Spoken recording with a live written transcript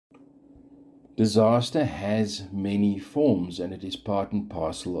Disaster has many forms, and it is part and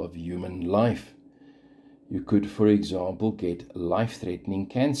parcel of human life. You could, for example, get life-threatening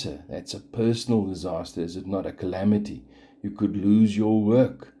cancer. That's a personal disaster, is it not? A calamity. You could lose your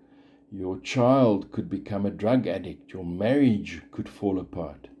work. Your child could become a drug addict. Your marriage could fall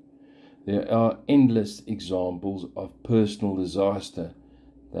apart. There are endless examples of personal disaster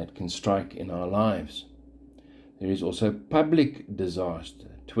that can strike in our lives. There is also public disaster.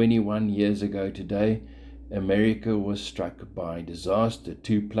 21 years ago today, America was struck by disaster.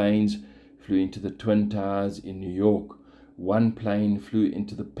 2 planes flew into the Twin Towers in New York. 1 plane flew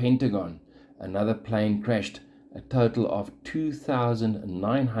into the Pentagon. Another plane crashed. A total of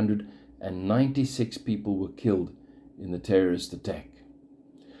 2,996 people were killed in the terrorist attack.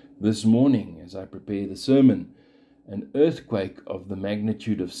 This morning, as I prepare the sermon, an earthquake of the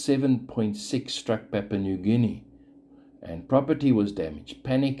magnitude of 7.6 struck Papua New Guinea, and property was damaged.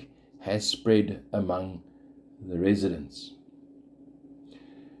 Panic has spread among the residents.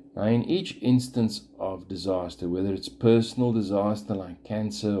 Now, in each instance of disaster, whether it's personal disaster like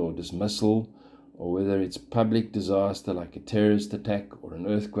cancer or dismissal, or whether it's public disaster like a terrorist attack or an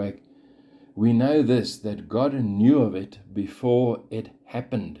earthquake, we know this, that God knew of it before it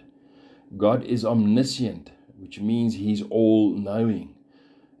happened. God is omniscient, which means He's all-knowing.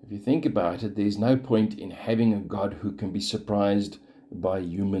 If you think about it, there's no point in having a God who can be surprised by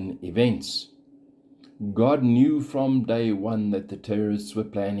human events. God knew from day one that the terrorists were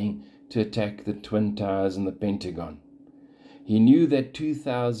planning to attack the Twin Towers and the Pentagon. He knew that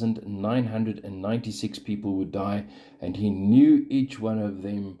 2,996 people would die, and He knew each one of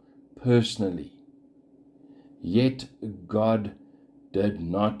them personally. Yet God did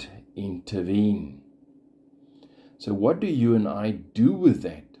not intervene. So what do you and I do with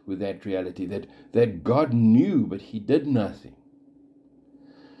that reality, that God knew but He did nothing?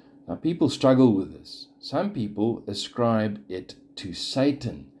 Now, people struggle with this. Some people ascribe it to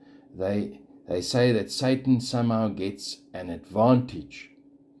Satan. They say that Satan somehow gets an advantage.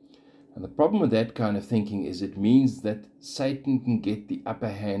 And the problem with that kind of thinking is it means that Satan can get the upper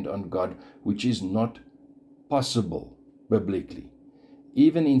hand on God, which is not possible biblically.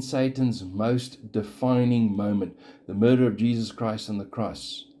 Even in Satan's most defining moment, the murder of Jesus Christ on the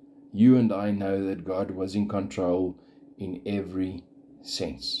cross, you and I know that God was in control in every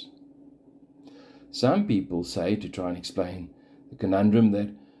sense. Some people say, to try and explain the conundrum,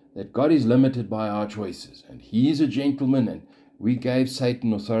 that God is limited by our choices, and He is a gentleman, and we gave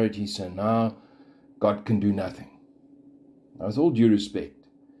Satan authority, so now God can do nothing. Now, with all due respect,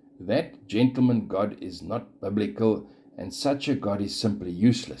 that gentleman God is not biblical, and such a God is simply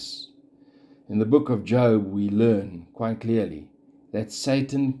useless. In the book of Job, we learn quite clearly that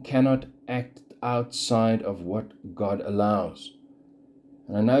Satan cannot act outside of what God allows.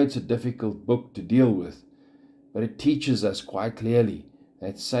 And I know it's a difficult book to deal with, but it teaches us quite clearly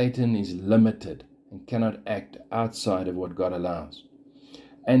that Satan is limited and cannot act outside of what God allows.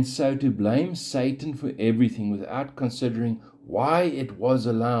 And so to blame Satan for everything without considering why it was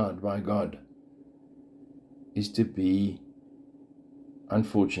allowed by God is to be,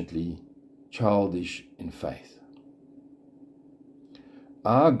 unfortunately, childish in faith.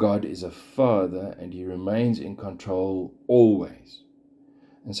 Our God is a Father, and He remains in control always.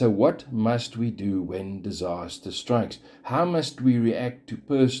 And so what must we do when disaster strikes? How must we react to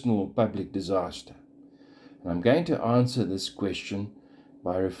personal or public disaster? And I'm going to answer this question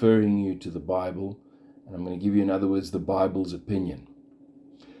by referring you to the Bible, and I'm going to give you, in other words, the Bible's opinion.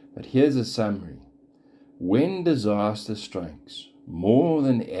 But here's a summary. When disaster strikes, more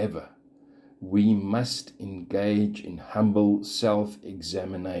than ever, we must engage in humble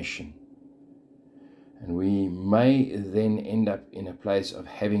self-examination. And we may then end up in a place of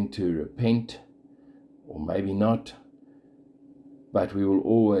having to repent, or maybe not, but we will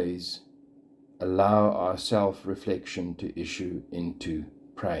always allow our self-reflection to issue into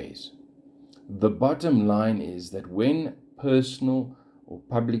praise. The bottom line is that when personal or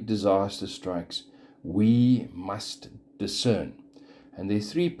public disaster strikes, we must discern. And there are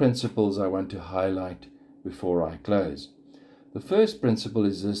 3 principles I want to highlight before I close. The first principle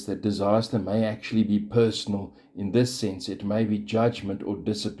is this, that disaster may actually be personal. In this sense, it may be judgment or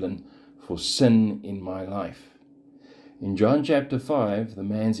discipline for sin in my life. In John chapter 5, the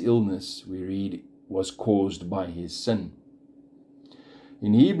man's illness, we read, was caused by his sin.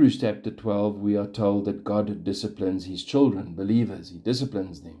 In Hebrews chapter 12, we are told that God disciplines His children, believers. He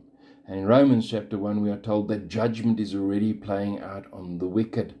disciplines them. And in Romans chapter 1, we are told that judgment is already playing out on the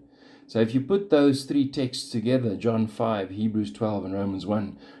wicked. So if you put those 3 texts together, John 5, Hebrews 12, and Romans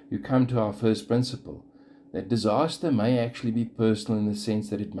 1, you come to our first principle, that disaster may actually be personal in the sense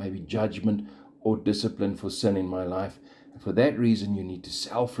that it may be judgment or discipline for sin in my life. And for that reason, you need to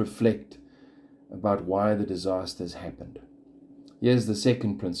self-reflect about why the disaster has happened. Here's the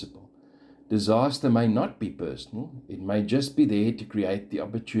second principle. Disaster may not be personal. It may just be there to create the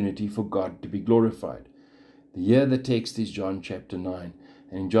opportunity for God to be glorified. Here the text is John chapter 9.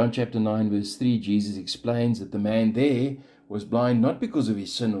 And in John chapter 9 verse 3, Jesus explains that the man there was blind not because of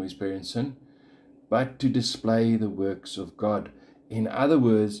his sin or his parents' sin, but to display the works of God. In other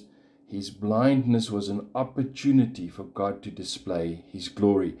words, his blindness was an opportunity for God to display his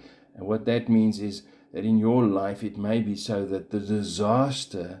glory. And what that means is that in your life it may be so that the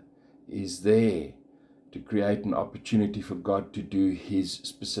disaster is there to create an opportunity for God to do his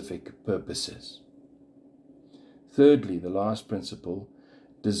specific purposes. Thirdly, the last principle,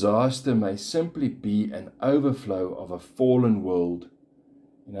 disaster may simply be an overflow of a fallen world.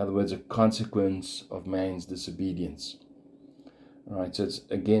 In other words, a consequence of man's disobedience. All right, so it's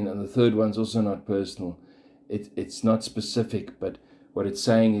again, and the third one's also not personal. It's not specific, but what it's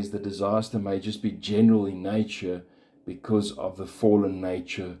saying is the disaster may just be general in nature because of the fallen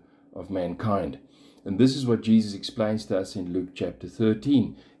nature of mankind. And this is what Jesus explains to us in Luke chapter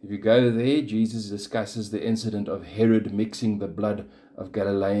 13. If you go there, Jesus discusses the incident of Herod mixing the blood of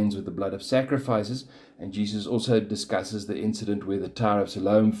Galileans with the blood of sacrifices. And Jesus also discusses the incident where the Tower of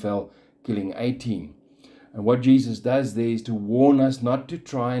Siloam fell, killing 18. And what Jesus does there is to warn us not to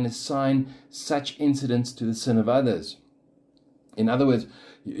try and assign such incidents to the sin of others. In other words,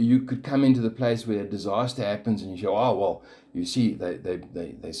 you could come into the place where a disaster happens and you say, oh, well, you see,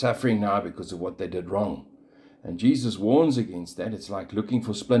 they're suffering now because of what they did wrong. And Jesus warns against that. It's like looking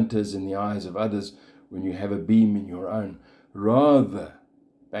for splinters in the eyes of others when you have a beam in your own. Rather,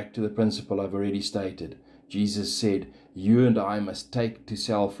 back to the principle I've already stated, Jesus said, you and I must take to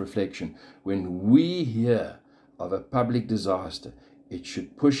self-reflection. When we hear of a public disaster, it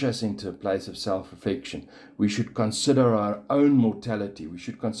should push us into a place of self-reflection. We should consider our own mortality. We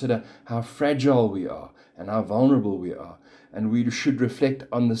should consider how fragile we are and how vulnerable we are. And we should reflect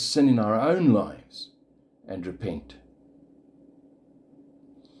on the sin in our own lives and repent.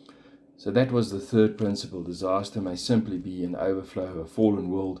 So that was the third principle. Disaster may simply be an overflow of a fallen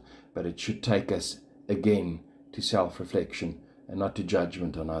world, but it should take us again to self-reflection and not to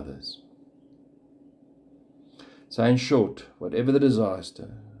judgment on others. So in short, whatever the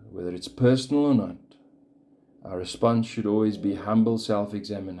disaster, whether it's personal or not, our response should always be humble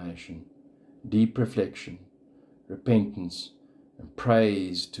self-examination, deep reflection, repentance, and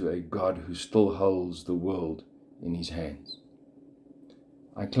praise to a God who still holds the world in his hands.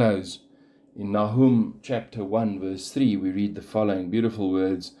 I close. In Nahum chapter 1 verse 3 we read the following beautiful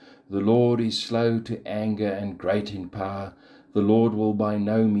words, "The Lord is slow to anger and great in power. The Lord will by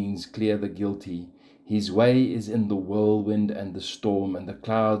no means clear the guilty. His way is in the whirlwind and the storm, and the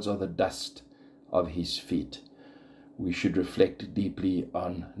clouds are the dust of his feet." We should reflect deeply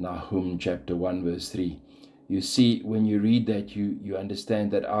on Nahum chapter 1 verse 3. You see, when you read that, you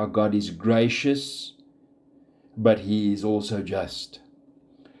understand that our God is gracious, but he is also just.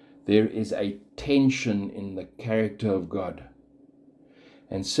 There is a tension in the character of God.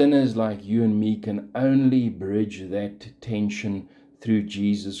 And sinners like you and me can only bridge that tension through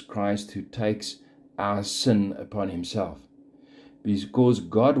Jesus Christ, who takes our sin upon himself. Because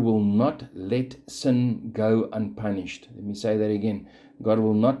God will not let sin go unpunished. Let me say that again. God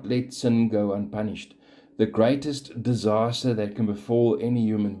will not let sin go unpunished. The greatest disaster that can befall any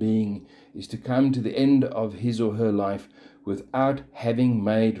human being is to come to the end of his or her life without having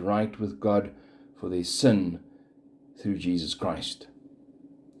made right with God for their sin through Jesus Christ.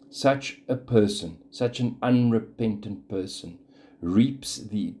 Such a person, such an unrepentant person, reaps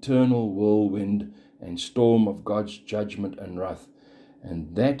the eternal whirlwind and storm of God's judgment and wrath.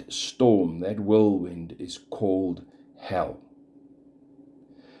 And that storm, that whirlwind, is called hell.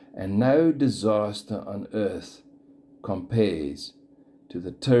 And no disaster on earth compares to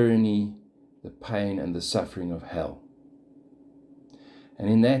the tyranny, the pain, and the suffering of hell. And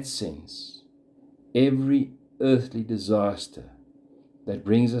in that sense, every earthly disaster that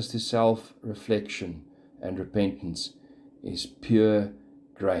brings us to self-reflection and repentance is pure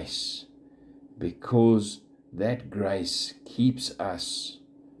grace, because that grace keeps us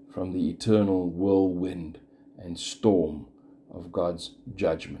from the eternal whirlwind and storm of God's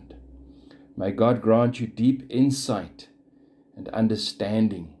judgment. May God grant you deep insight and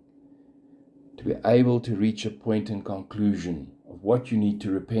understanding to be able to reach a point and conclusion of what you need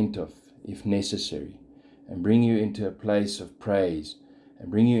to repent of, if necessary, and bring you into a place of praise, and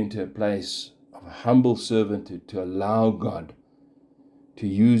bring you into a place of humble servitude to allow God to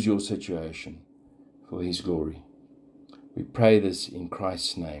use your situation for his glory. We pray this in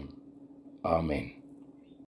Christ's name. Amen.